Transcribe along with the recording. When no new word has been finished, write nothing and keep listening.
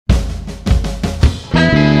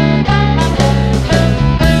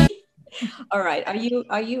All right.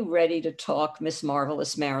 Are you ready to talk, Miss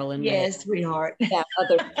Marvelous Marilyn Maye? Yes, sweetheart. About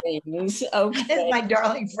other things. It's Okay. my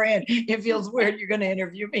darling friend. It feels weird you're going to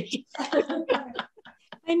interview me.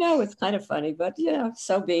 I know it's kind of funny, but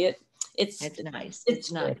so be it. It's It's nice. it's It's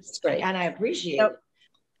good. nice. It's great. And I appreciate So, it.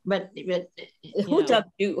 But who dubbed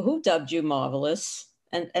you? Who dubbed you marvelous?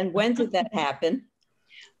 And when did that happen?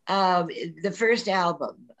 um, the first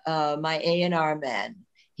album, my A&R man,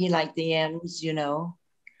 he liked the M's,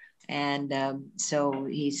 and so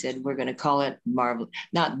he said, we're going to call it Marvel,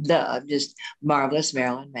 not just Marvelous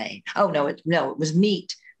Marilyn Maye. Oh, no, it was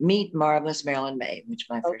Meet Marvelous Marilyn Maye, which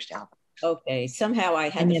was my first album. Okay. Somehow I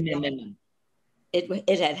had the feeling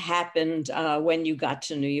it had happened when you got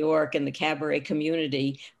to New York and the cabaret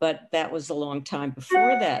community, but that was a long time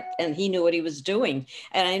before that. And he knew what he was doing.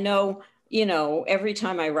 And I know, every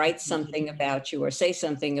time I write something about you or say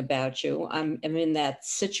something about you, I'm in that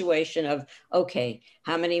situation of, okay,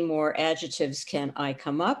 how many more adjectives can I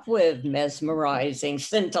come up with? Mesmerizing,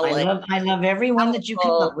 scintillating, I love everyone that you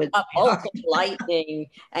come up with. a bolt of lightning,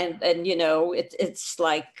 and it's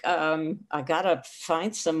like I gotta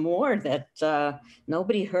find some more that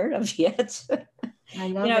nobody heard of yet. I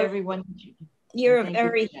love everyone. You're a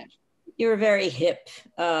very you're a very hip,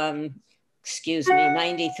 excuse me,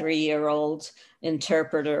 93-year-old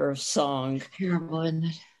interpreter of song. Terrible, isn't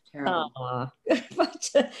it? Terrible.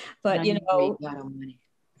 But you're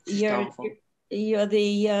you're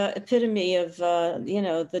the epitome of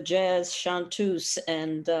the jazz chanteuse,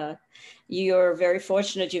 and you're very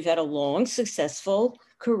fortunate. You've had a long, successful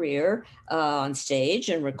career on stage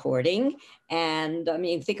and recording. And I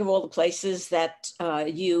mean, think of all the places that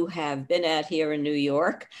you have been at here in New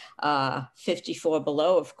York. 54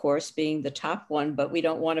 Below, of course, being the top one, but we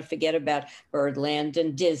don't want to forget about Birdland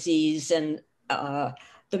and Dizzy's and the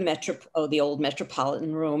old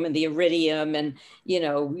Metropolitan Room and the Iridium, and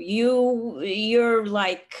you're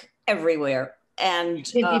like everywhere. And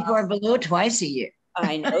 54 Below twice a year.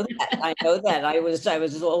 I know that. I know that. I was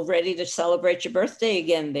all ready to celebrate your birthday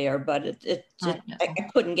again there, but I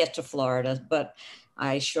couldn't get to Florida, but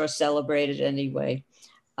I sure celebrated anyway.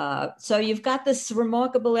 So you've got this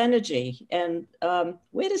remarkable energy, and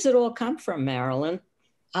where does it all come from, Marilyn?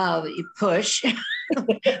 You push,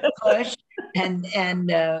 and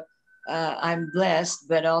I'm blessed,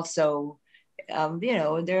 but also,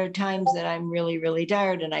 there are times that I'm really, really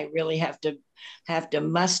tired, and I really have to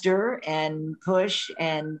muster and push.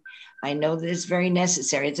 And I know that it's very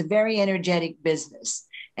necessary. It's a very energetic business,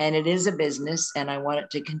 and it is a business, and I want it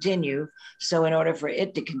to continue. So in order for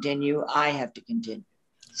it to continue, I have to continue.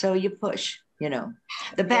 So you push.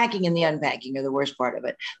 The packing and the unpacking are the worst part of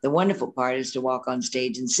it. The wonderful part is to walk on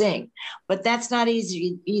stage and sing, but that's not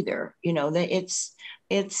easy either. It's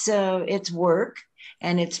work,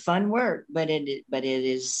 and it's fun work, but it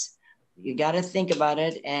is, you got to think about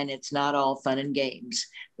it, and it's not all fun and games.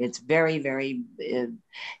 It's very, very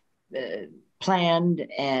planned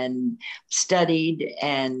and studied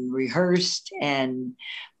and rehearsed, and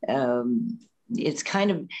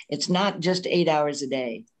it's not just 8 hours a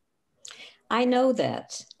day. I know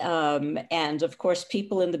that. And of course,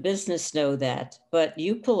 people in the business know that, but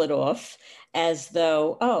you pull it off as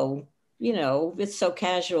though, it's so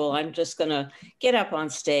casual. I'm just going to get up on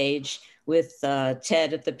stage with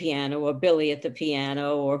Ted at the piano, or Billy at the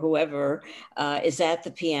piano, or whoever is at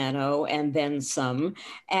the piano, and then some.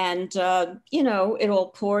 And, it all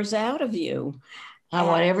pours out of you. I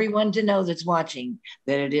want everyone to know that's watching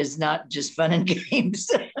that it is not just fun and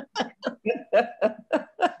games.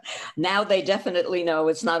 Now they definitely know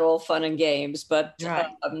it's not all fun and games, but right.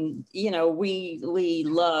 We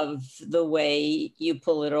love the way you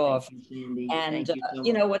pull it off. And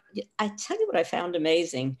what I tell you, what I found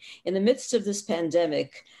amazing in the midst of this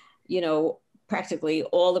pandemic, practically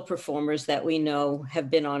all the performers that we know have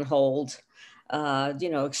been on hold.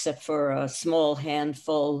 Except for a small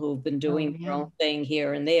handful who've been doing their own thing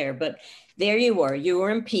here and there. But there you were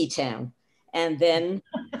in P-Town. And then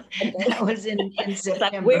that was in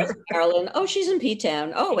September. Like, where's Marilyn? Oh, she's in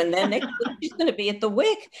P-Town. Oh, and then next week she's going to be at the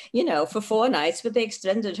Wick, for 4 nights, but they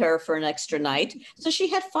extended her for an extra night. So she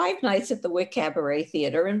had 5 nights at the Wick Cabaret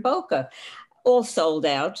Theater in Boca, all sold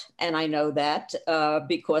out. And I know that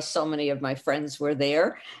because so many of my friends were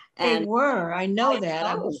there. And they were. I know that.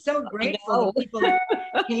 I was so grateful. The people that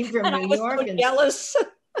came from New York, and jealous.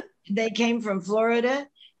 They came from Florida.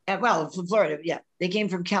 From Florida, yeah. They came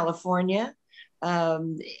from California.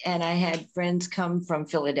 And I had friends come from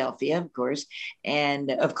Philadelphia, of course.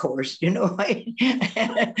 And of course, I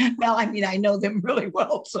know them really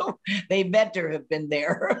well, so they better have been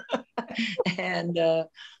there. And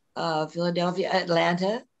Philadelphia,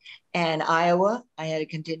 Atlanta. and Iowa. I had a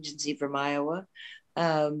contingency from Iowa.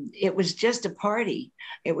 It was just a party.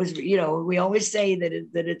 It was, we always say that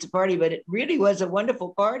it's a party, but it really was a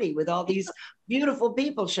wonderful party with all these beautiful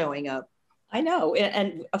people showing up. I know,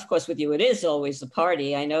 and of course, with you, it is always a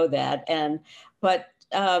party. I know that, but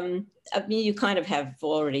I mean, you kind of have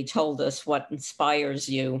already told us what inspires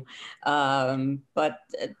you, but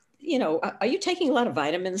are you taking a lot of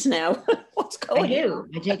vitamins now? What's going on? I do.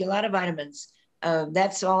 I take a lot of vitamins.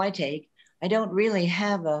 That's all I take. I don't really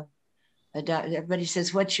have a doctor. Everybody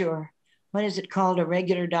says, what is it called? A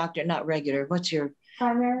regular doctor? Not regular. What's your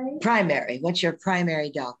primary? What's your primary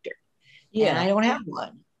doctor? Yeah. And I don't have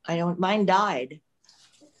one. Mine died,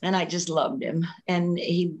 and I just loved him. And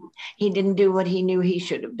he didn't do what he knew he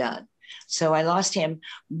should have done. So I lost him.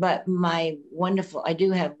 But I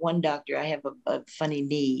do have one doctor. I have a funny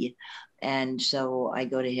knee. And so I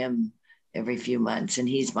go to him every few months, and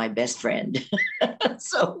he's my best friend.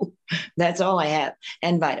 So that's all I have.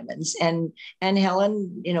 And vitamins. And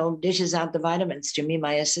Helen, dishes out the vitamins to me,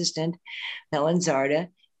 my assistant, Helen Zarda.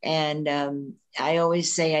 And I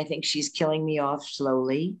always say, I think she's killing me off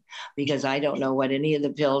slowly because I don't know what any of the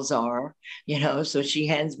pills are, so she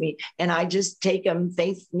hands me, and I just take them,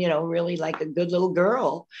 really like a good little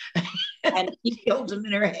girl. And she holds them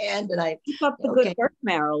in her hand, and I keep up the good work,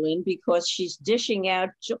 Marilyn, because she's dishing out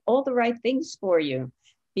all the right things for you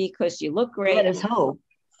because you look great. Let us hope.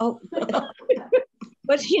 Oh,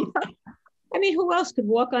 but I mean, who else could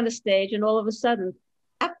walk on a stage and all of a sudden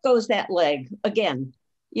up goes that leg again?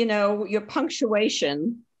 Your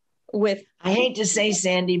punctuation with... I hate to say,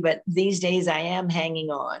 Sandy, but these days I am hanging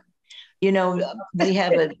on. We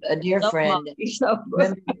have a dear friend.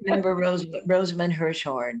 Remember Rosamund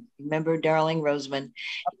Hirschhorn? Remember darling Rosamund?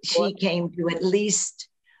 She came to at least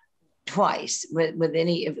twice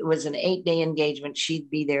if it was an 8-day engagement, she'd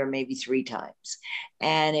be there maybe 3 times.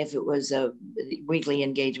 And if it was a weekly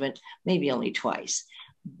engagement, maybe only twice.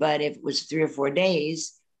 But if it was 3 or 4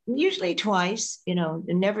 days, usually twice,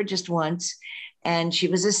 never just once. And she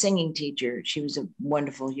was a singing teacher. She was a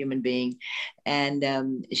wonderful human being.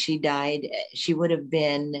 And she died. She would have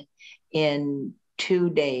been in 2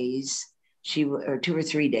 days, or 2 or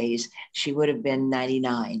 3 days, she would have been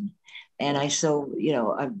 99. And I so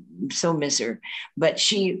miss her. But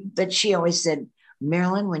she always said,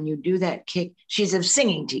 Marilyn, when you do that kick, she's a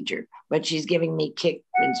singing teacher, but she's giving me kick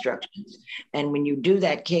instructions. And when you do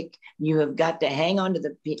that kick, you have got to hang on to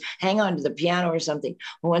the piano or something.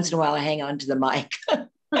 Once in a while, I hang on to the mic.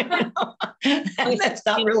 That's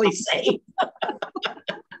not really safe.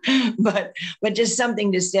 but just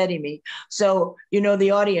something to steady me. So,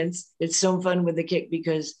 the audience, it's so fun with the kick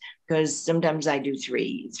because sometimes I do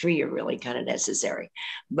 3 are really kind of necessary.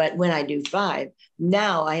 But when I do 5,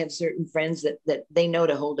 now I have certain friends that they know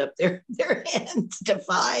to hold up their hands to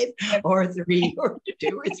 5 or 3 or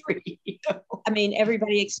 2 or 3. I mean,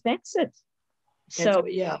 everybody expects it. So,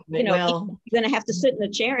 yeah, you're going to have to sit in a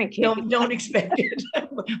chair and kick. Don't expect it.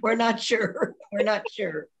 We're not sure.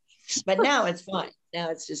 But now it's fine. Now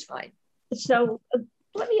it's just fine. So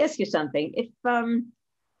let me ask you something. If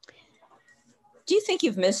do you think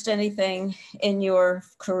you've missed anything in your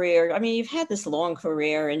career? I mean, you've had this long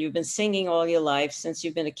career and you've been singing all your life since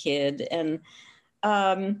you've been a kid. And,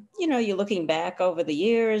 you're looking back over the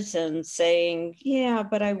years and saying, yeah,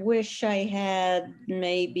 but I wish I had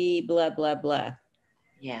maybe blah, blah, blah.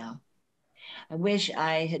 Yeah. I wish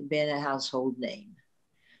I had been a household name.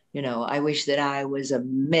 I wish that I was a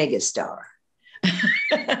megastar.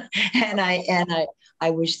 and I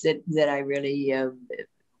wish that I really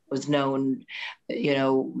was known,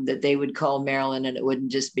 that they would call Marilyn and it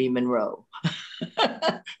wouldn't just be Monroe.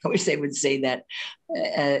 I wish they would say that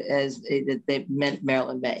as that they meant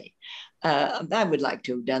Marilyn Maye. I would like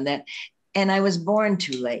to have done that. And I was born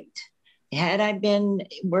too late. Had I been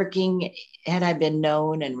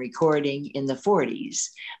known and recording in the 40s,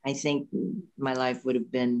 I think my life would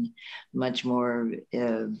have been much more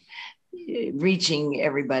reaching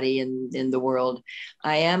everybody in the world.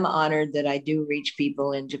 I am honored that I do reach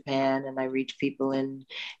people in Japan, and I reach people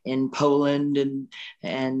in Poland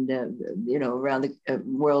and around the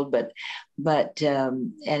world, but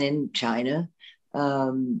and in China.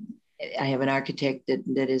 I have an architect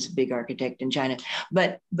that is a big architect in China,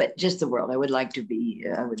 but just the world. I would like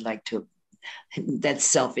to. That's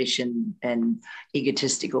selfish and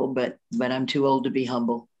egotistical, but I'm too old to be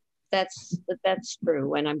humble. That's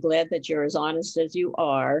true. And I'm glad that you're as honest as you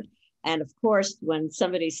are. And of course, when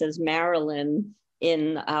somebody says Marilyn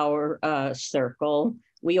in our circle,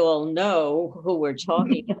 we all know who we're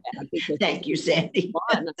talking about. Because Thank you, Sandy.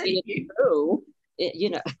 It's true.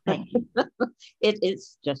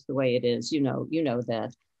 It's just the way it is. You know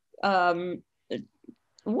that. um,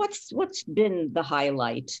 what's been the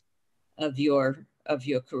highlight of your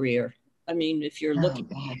career? I mean, if you're looking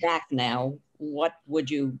back now, what would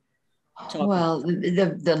you talk well,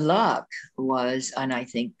 about? the luck was, and I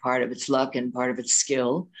think part of it's luck and part of it's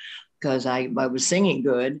skill, because I was singing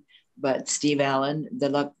good, but Steve Allen, the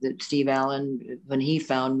luck that Steve Allen, when he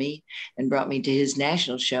found me and brought me to his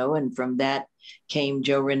national show, and from that came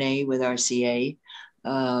Joe Renee with RCA,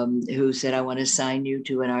 who said, I want to sign you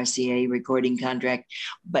to an RCA recording contract.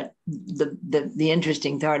 But the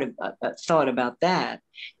interesting thought about that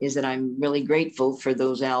is that I'm really grateful for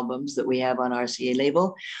those albums that we have on RCA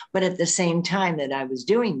label. But at the same time that I was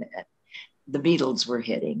doing that, the Beatles were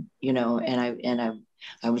hitting, you know, and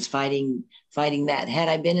I was fighting that. Had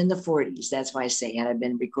I been in the 40s, that's why I say, had I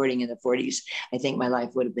been recording in the 40s, I think my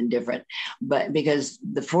life would have been different. But because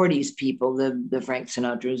the 40s people, the Frank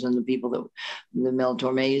Sinatras and the people that, the Mel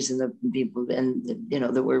Tormes and the people, and you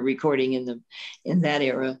know, that were recording in that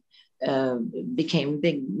era, became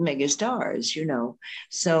big mega stars, you know.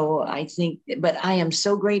 So I think, but I am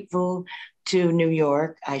so grateful to New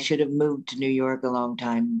York. I should have moved to New York a long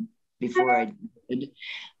time before I did.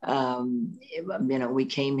 You know, we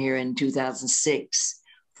came here in 2006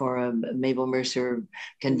 for a Mabel Mercer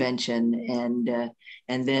convention,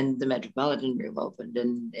 and then the Metropolitan Room opened,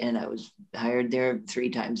 and I was hired there 3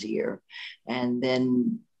 times a year, and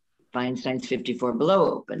then Feinstein's 54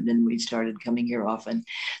 Below opened, and we started coming here often.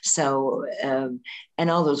 So, and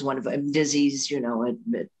all those wonderful Dizzy's, you know,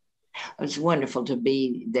 it was wonderful to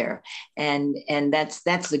be there, and that's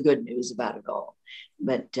the good news about it all.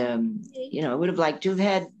 But you know, I would have liked to have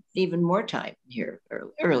had even more time here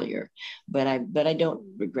earlier, but I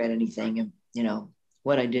don't regret anything. You know,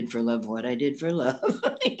 what I did for love,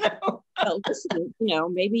 you know. Well, listen, you know,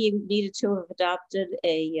 maybe you needed to have adopted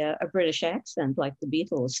a British accent like the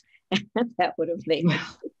Beatles. That would have made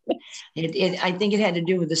I think it had to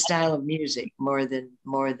do with the style of music more than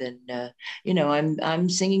you know, I'm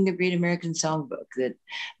singing the Great American Songbook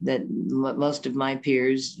that most of my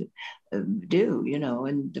peers do, you know,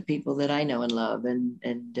 and the people that I know and love, and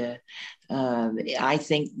I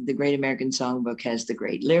think the Great American Songbook has the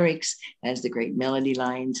great lyrics, has the great melody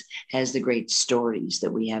lines, has the great stories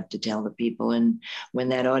that we have to tell the people, and when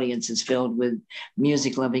that audience is filled with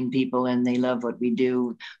music loving people and they love what we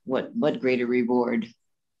do, what greater reward.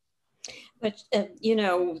 But, you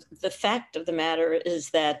know, the fact of the matter is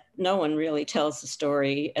that no one really tells the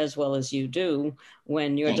story as well as you do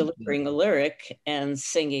when you're delivering a lyric and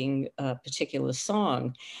singing a particular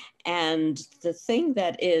song. And the thing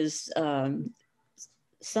that is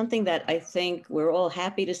something that I think we're all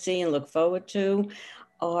happy to see and look forward to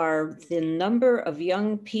are the number of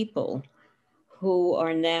young people who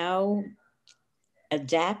are now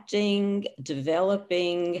adapting,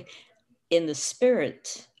 developing in the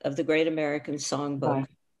spirit of the Great American Songbook.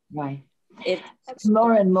 Right.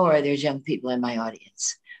 More and more, there's young people in my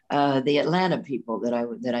audience. The Atlanta people that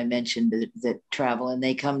I mentioned that travel, and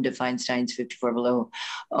they come to Feinstein's 54 Below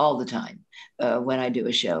all the time when I do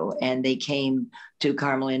a show. And they came to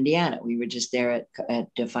Carmel, Indiana. We were just there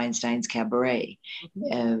at Feinstein's Cabaret,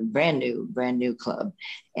 brand new club.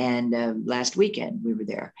 And last weekend we were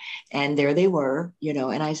there, and there they were, you know.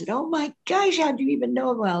 And I said, "Oh my gosh, how do you even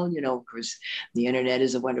know?" Well, you know, of course, the internet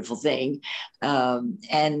is a wonderful thing,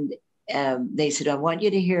 and they said, I want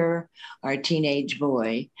you to hear our teenage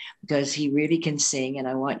boy because he really can sing, and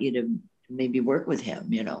I want you to maybe work with him,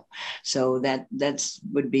 you know. So that's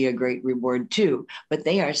would be a great reward too. But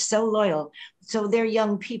they are so loyal. So they're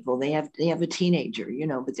young people. They have a teenager, you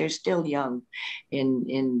know, but they're still young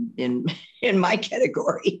in my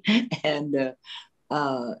category. And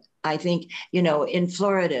I think, you know, in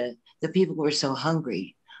Florida, the people were so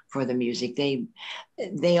hungry for the music.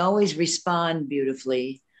 They always respond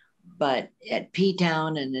beautifully. But at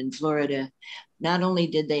P-Town and in Florida, not only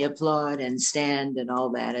did they applaud and stand and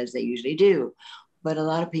all that as they usually do, but a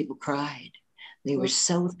lot of people cried. They were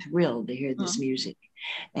so thrilled to hear this music.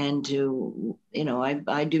 And to, you know,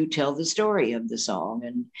 I do tell the story of the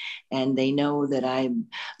song, and they know that I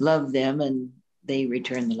love them and they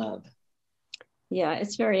return the love. Yeah,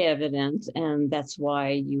 it's very evident. And that's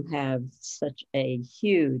why you have such a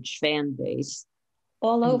huge fan base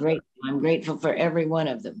all over. I'm grateful for every one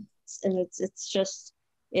of them. And it's just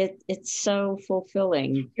it's so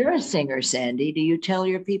fulfilling. You're a singer, Sandy. Do you tell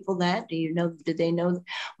your people that? Do they know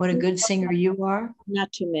what a good singer you are?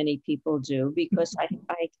 Not too many people do, because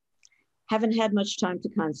I haven't had much time to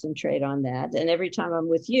concentrate on that. And every time I'm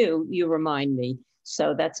with you, you remind me.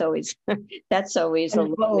 So that's always that's always a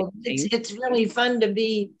lovely thing. It's really fun to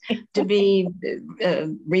be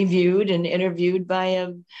reviewed and interviewed by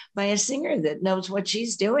a singer that knows what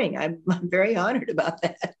she's doing. I'm very honored about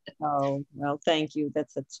that. Oh, well, thank you.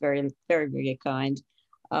 That's very, very, very kind.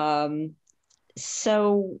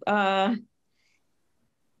 So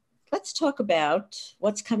let's talk about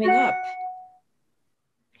what's coming up.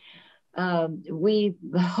 We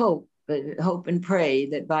hope and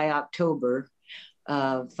pray that by October,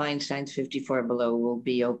 Feinstein's 54 Below will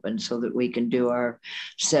be open so that we can do our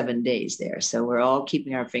 7 days there. So we're all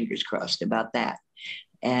keeping our fingers crossed about that.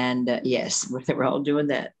 And yes, we're all doing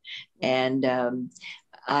that. And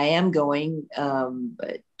I am going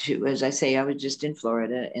to, as I say, I was just in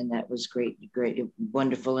Florida, and that was great,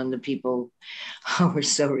 wonderful. And the people were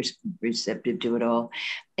so receptive to it all.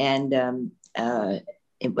 And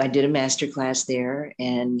I did a master class there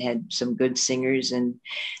and had some good singers, and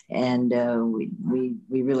we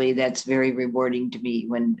really, that's very rewarding to me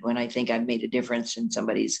when I think I've made a difference in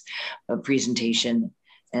somebody's presentation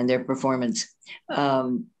and their performance.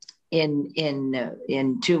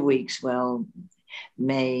 In 2 weeks, well,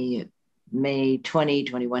 May 20,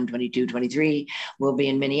 21, 22, 23, we'll be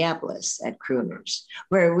in Minneapolis at Crooners,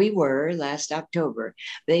 where we were last October.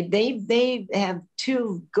 They have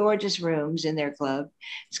 2 gorgeous rooms in their club.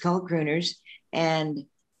 It's called Crooners, but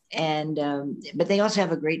they also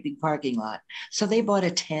have a great big parking lot. So they bought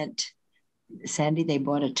a tent. Sandy, they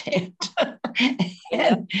bought a tent.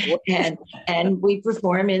 and we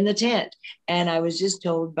perform in the tent. And I was just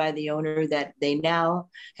told by the owner that they now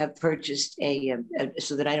have purchased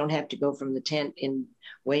so that I don't have to go from the tent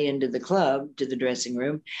way into the club to the dressing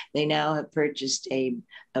room. They now have purchased a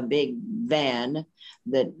big van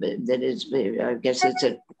that is, I guess it's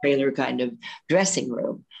a trailer kind of dressing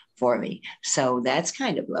room for me. So that's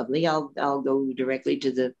kind of lovely. I'll go directly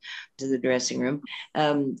to the dressing room.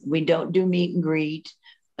 We don't do meet and greet.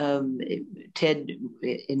 Ted,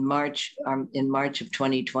 in March of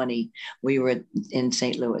 2020, we were in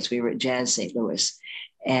St. Louis. We were at Jazz St. Louis.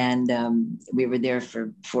 And we were there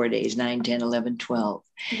for 4 days, 9, 10, 11, 12.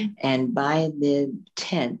 Mm-hmm. And by the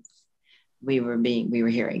 10th, we were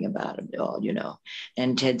hearing about it all,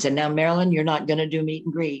 And Ted said, "Now, Marilyn, you're not going to do meet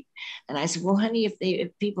and greet." And I said, "Well, honey,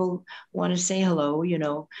 if people want to say hello,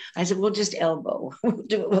 I said, we'll just elbow.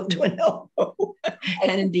 We'll do an elbow."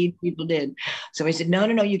 And indeed, people did. So he said, no,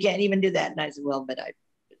 you can't even do that. And I said, well,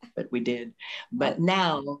 but we did. But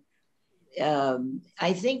now,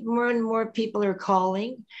 I think more and more people are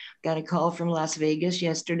calling. Got a call from Las Vegas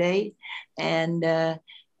yesterday, and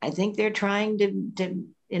I think they're trying to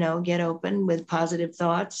get open with positive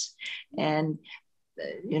thoughts. And,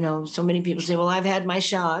 so many people say, well, I've had my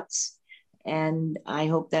shots, and I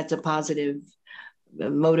hope that's a positive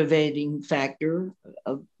motivating factor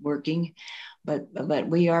of working. But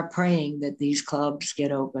we are praying that these clubs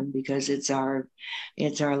get open, because it's our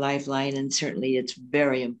lifeline. And certainly it's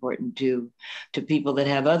very important to people that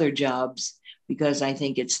have other jobs, because I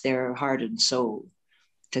think it's their heart and soul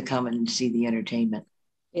to come and see the entertainment.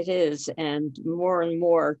 It is, and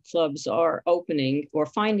more clubs are opening or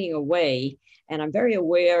finding a way. And I'm very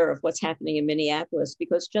aware of what's happening in Minneapolis,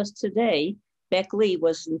 because just today, Beck Lee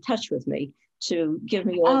was in touch with me to give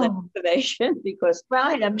me all that information, because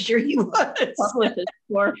right, I'm sure he was.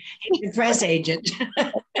 He's a press agent.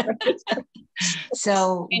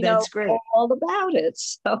 So that's great. All about it.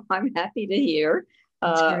 So I'm happy to hear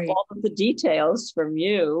all of the details from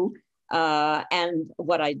you. And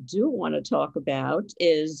what I do want to talk about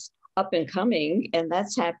is up and coming, and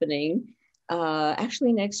that's happening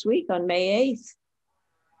actually next week on May 8th.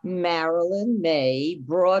 Marilyn Maye,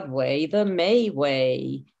 Broadway, The May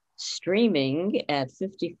Way, streaming at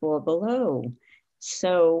 54 Below.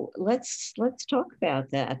 So let's talk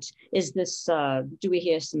about that. Is this, do we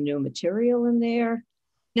hear some new material in there?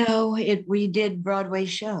 No, we did Broadway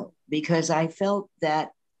show, because I felt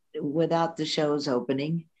that without the show's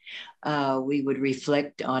opening, we would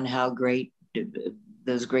reflect on how great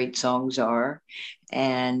those great songs are.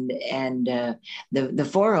 And the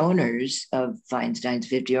 4 owners of Feinstein's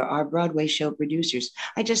 50 are our Broadway show producers.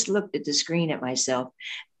 I just looked at the screen at myself,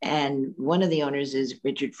 and one of the owners is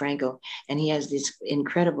Richard Frankel, and he has this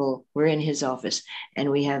incredible, we're in his office, and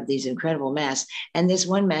we have these incredible masks. And this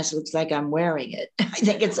one mask looks like I'm wearing it. I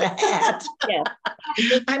think it's a hat. Yeah.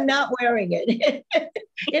 I'm not wearing it.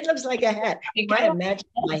 It looks like a hat. It kind of matches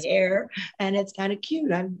my hair, and it's kind of cute.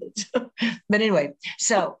 But anyway,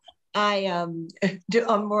 so I'm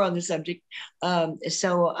more on the subject.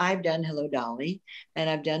 So I've done Hello, Dolly, and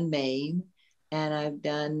I've done May, and I've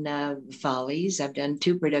done Follies. I've done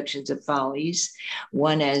 2 productions of Follies,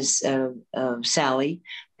 one as Sally,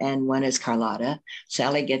 and one is Carlotta.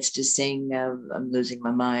 Sally gets to sing "I'm Losing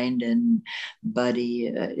My Mind" and "Buddy,"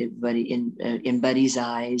 in Buddy's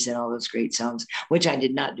Eyes, and all those great songs, which I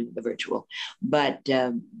did not do the virtual, but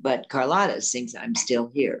Carlotta sings "I'm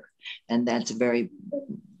Still Here," and that's a very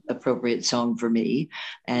appropriate song for me,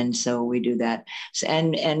 and so we do that.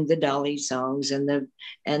 And the Dolly songs and the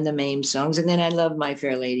Mame songs, and then I love My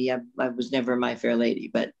Fair Lady. I was never My Fair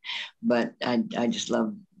Lady, but I just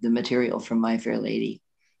love the material from My Fair Lady,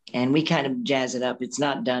 and we kind of jazz it up. It's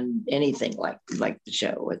not done anything like the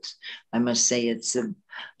show. I must say it's a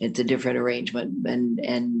different arrangement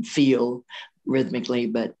and feel rhythmically,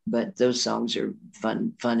 but those songs are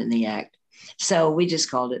fun in the act. So we just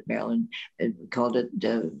called it, Marilyn, called it,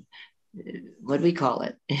 what do we call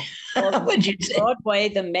it? What'd you say? Broadway,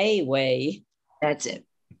 the May way. That's it.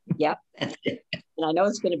 Yep. That's it. And I know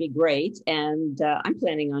it's going to be great. And I'm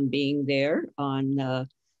planning on being there on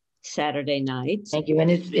Saturday night. Thank you.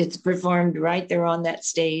 And it's performed right there on that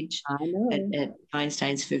stage. I know. At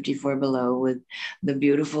Feinstein's 54 Below, with the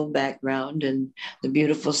beautiful background and the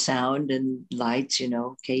beautiful sound and lights,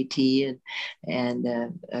 KT and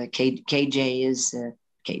KJ is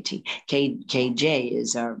KJ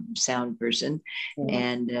is our sound person,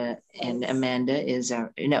 and Amanda is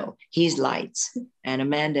he's lights and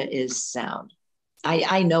Amanda is sound.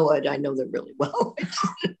 I know it. I know them really well.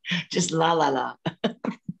 Just la la la.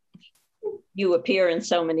 You appear in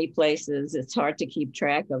so many places, it's hard to keep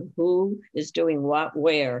track of who is doing what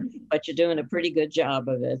where, but you're doing a pretty good job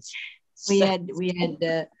of it. We had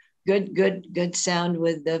good sound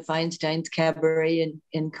with the Feinstein's Cabaret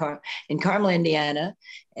in Carmel, Indiana,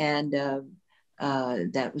 and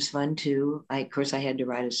that was fun too. Of course, I had to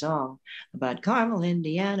write a song about Carmel,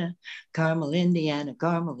 Indiana, Carmel, Indiana,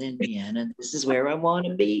 Carmel, Indiana. This is where I want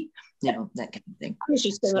to be. That kind of thing. I was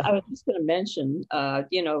just gonna mention,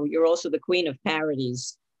 you're also the queen of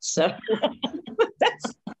parodies. So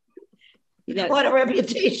that's what a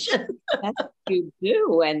reputation. That's what you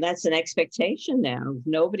do, and that's an expectation now.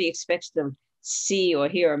 Nobody expects to see or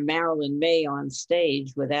hear Marilyn Maye on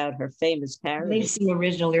stage without her famous parody. They sing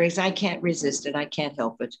original lyrics. I can't resist it. I can't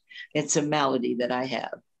help it. It's a malady that I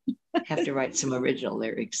have. I have to write some original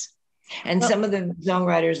lyrics. And some of the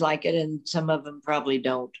songwriters like it, and some of them probably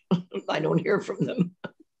don't. I don't hear from them.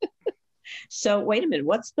 So wait a minute.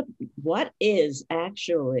 What is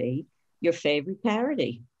actually your favorite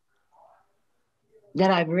parody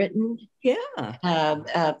that I've written?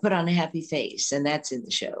 Yeah. Put on a Happy Face, and that's in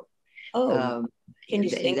the show. Oh, can you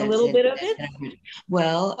sing a little bit of it?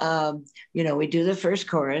 Well, we do the first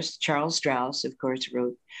chorus. Charles Strauss, of course,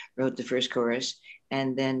 wrote the first chorus.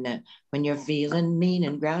 And then when you're feeling mean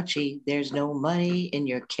and grouchy, there's no money in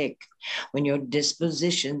your kick. When your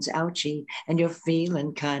disposition's ouchy and you're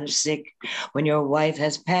feeling kind of sick. When your wife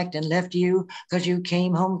has packed and left you because you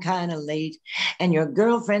came home kind of late. And your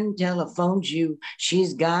girlfriend telephones you,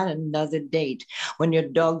 she's got another date. When your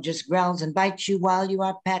dog just growls and bites you while you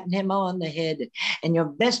are patting him on the head. And your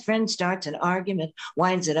best friend starts an argument,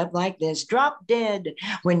 winds it up like this, drop dead.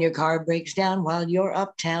 When your car breaks down while you're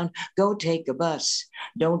uptown, go take a bus.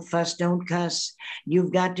 Don't fuss, don't cuss.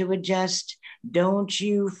 You've got to adjust. Don't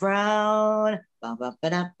you frown. Put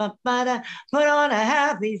on a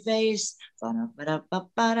happy face. Put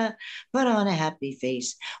on a happy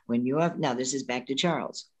face. When you are, now this is back to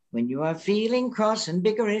Charles. When you are feeling cross and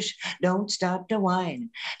bickerish, don't start to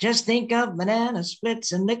whine. Just think of banana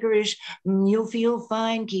splits and licorice. You'll feel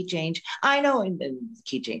fine. Key change. I know in the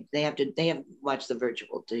key change. They have to watch the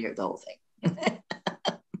virtual to hear the whole thing.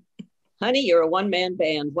 Honey, you're a one-man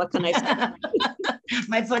band. What can I say?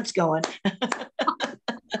 My foot's going.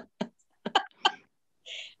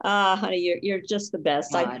 Honey, you're just the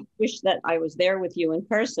best. God. I wish that I was there with you in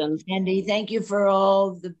person. Andy, thank you for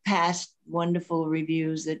all the past wonderful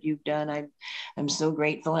reviews that you've done. I'm so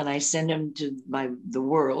grateful, and I send them to the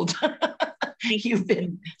world. You've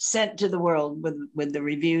been sent to the world with the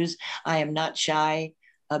reviews. I am not shy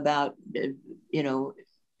about,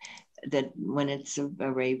 that when it's a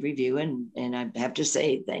rave review, and I have to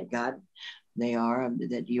say, thank God they are,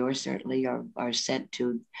 that yours certainly are sent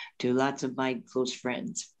to lots of my close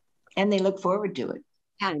friends, and they look forward to it.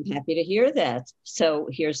 I'm happy to hear that. So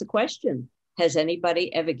here's the question. Has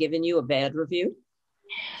anybody ever given you a bad review?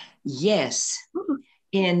 Yes.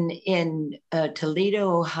 In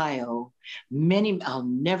Toledo, Ohio, I'll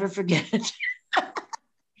never forget it.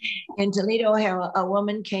 In Toledo, Ohio, a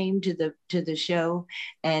woman came to the show,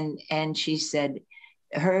 and she said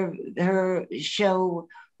her show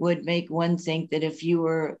would make one think that if you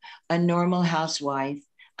were a normal housewife,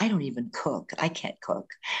 I don't even cook. I can't cook.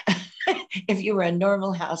 if you were a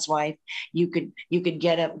normal housewife, you could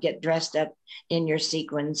get up, get dressed up in your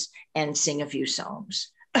sequins and sing a few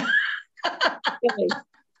songs.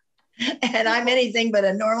 And I'm anything but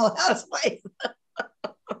a normal housewife.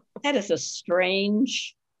 That is a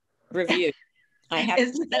strange review.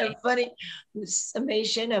 Isn't that a funny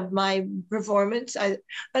summation of my performance? A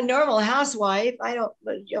normal housewife. I don't.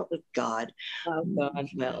 Oh God. Oh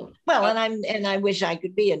God. Well, and I wish I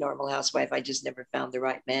could be a normal housewife. I just never found the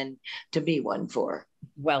right man to be one for.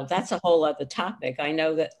 Well, that's a whole other topic. I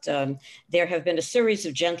know that there have been a series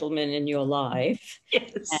of gentlemen in your life,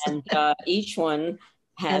 yes, and each one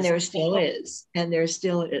has. And there still is, and there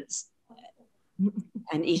still is.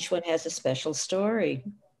 And each one has a special story.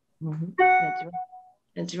 Mm-hmm. That's right.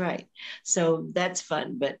 That's right. So that's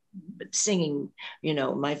fun, but singing, you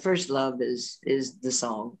know, my first love is the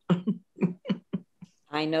song.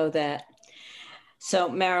 I know that. So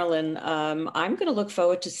Marilyn, I'm going to look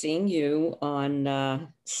forward to seeing you on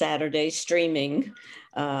Saturday streaming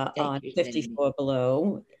on 54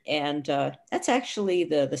 Below, and that's actually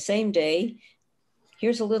the same day.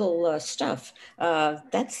 Here's a little stuff.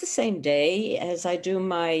 That's the same day as I do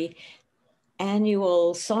my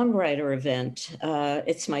annual songwriter event.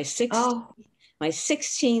 It's my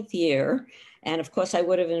 16th year. And of course, I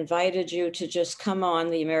would have invited you to just come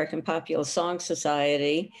on the American Popular Song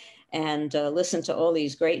Society and listen to all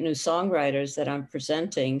these great new songwriters that I'm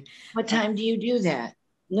presenting. What time do you do that?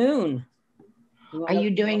 Noon. Are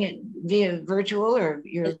you doing it via virtual or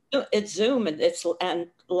you're? It's Zoom, and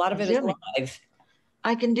a lot of it is live.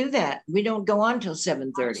 I can do that. We don't go on till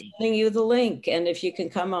 7:30. I'm sending you the link, and if you can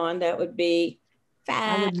come on, that would be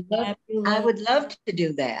fabulous. I would love to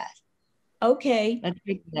do that. Okay. Let's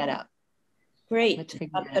figure that out. Great.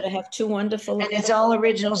 I'm going to have two wonderful. And it's all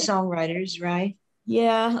original songwriters, right?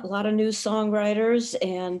 Yeah, a lot of new songwriters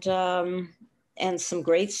and some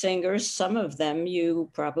great singers. Some of them you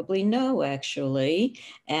probably know, actually.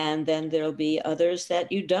 And then there'll be others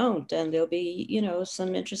that you don't. And there'll be, you know,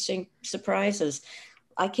 some interesting surprises.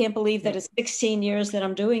 I can't believe that it's 16 years that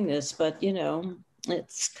I'm doing this, but, you know,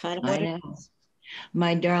 it's kind of what it is.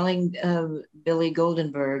 My darling Billy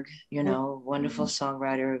Goldenberg, you know, wonderful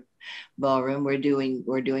songwriter of ballroom. We're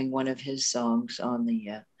doing one of his songs on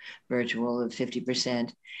the virtual of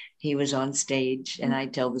 50%. He was on stage, and I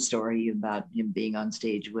tell the story about him being on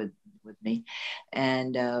stage with me,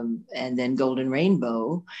 and then Golden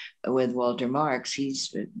Rainbow with Walter Marks.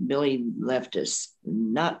 Billy left us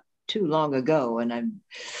not too long ago, and I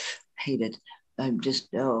hate it. I'm just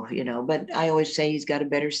you know, but I always say he's got a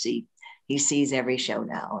better seat. He sees every show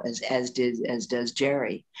now, as does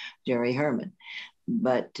Jerry Herman.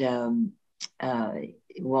 But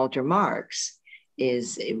Walter Marks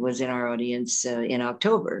was in our audience in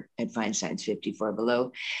October at Feinstein's 54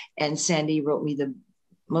 Below, and Sandy wrote me the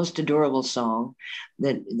most adorable song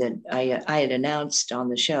that I had announced on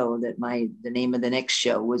the show that the name of the next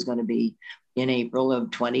show was going to be in April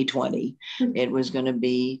of 2020. It was going to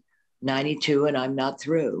be 92 and I'm Not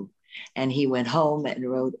Through. And he went home and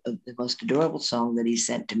wrote the most adorable song that he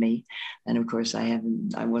sent to me. And of course, I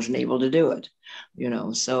wasn't able to do it, you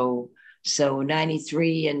know. So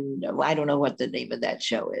 93, and I don't know what the name of that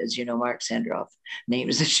show is. You know, Mark Sandroff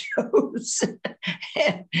names the shows.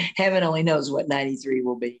 Heaven only knows what 93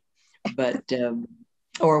 will be, but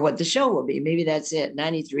or what the show will be. Maybe that's it,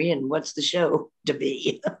 93, and what's the show to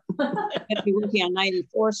be? I'll be working on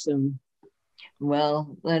 94 soon.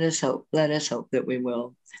 Well, let us hope that we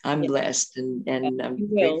will. I'm blessed and I'm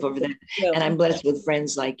grateful for that. And I'm blessed with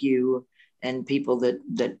friends like you and people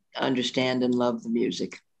that understand and love the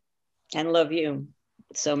music. And love you.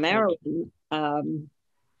 So Marilyn, I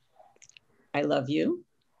love you.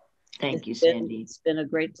 Thank you, Sandy. It's been a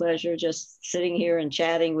great pleasure just sitting here and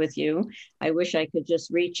chatting with you. I wish I could just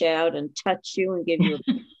reach out and touch you and give you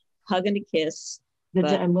a hug and a kiss. The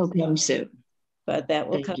time will come soon. But that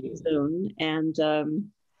will come soon. And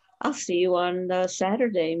I'll see you on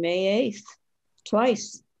Saturday, May 8th,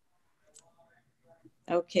 twice.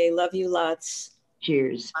 Okay, love you lots.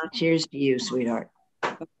 Cheers. Cheers to you, sweetheart.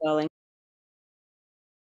 Darling.